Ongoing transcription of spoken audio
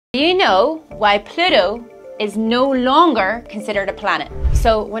Do you know why Pluto is no longer considered a planet?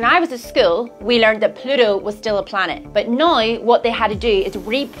 So when I was at school, we learned that Pluto was still a planet. But now what they had to do is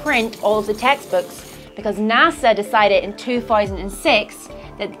reprint all of the textbooks because NASA decided in 2006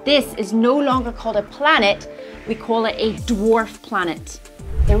 that this is no longer called a planet, we call it a dwarf planet.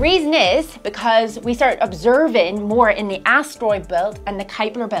 The reason is because we started observing more in the asteroid belt and the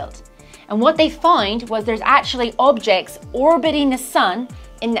Kuiper belt. And what they found was there's actually objects orbiting the sun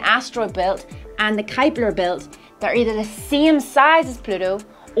in the asteroid belt and the Kuiper belt that are either the same size as Pluto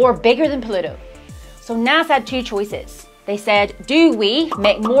or bigger than Pluto. So NASA had two choices. They said, do we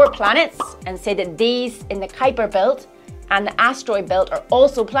make more planets and say that these in the Kuiper belt and the asteroid belt are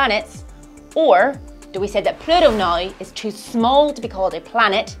also planets, or do we say that Pluto now is too small to be called a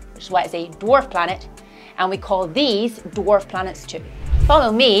planet, which is why it's a dwarf planet, and we call these dwarf planets too.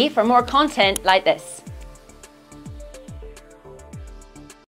 Follow me for more content like this.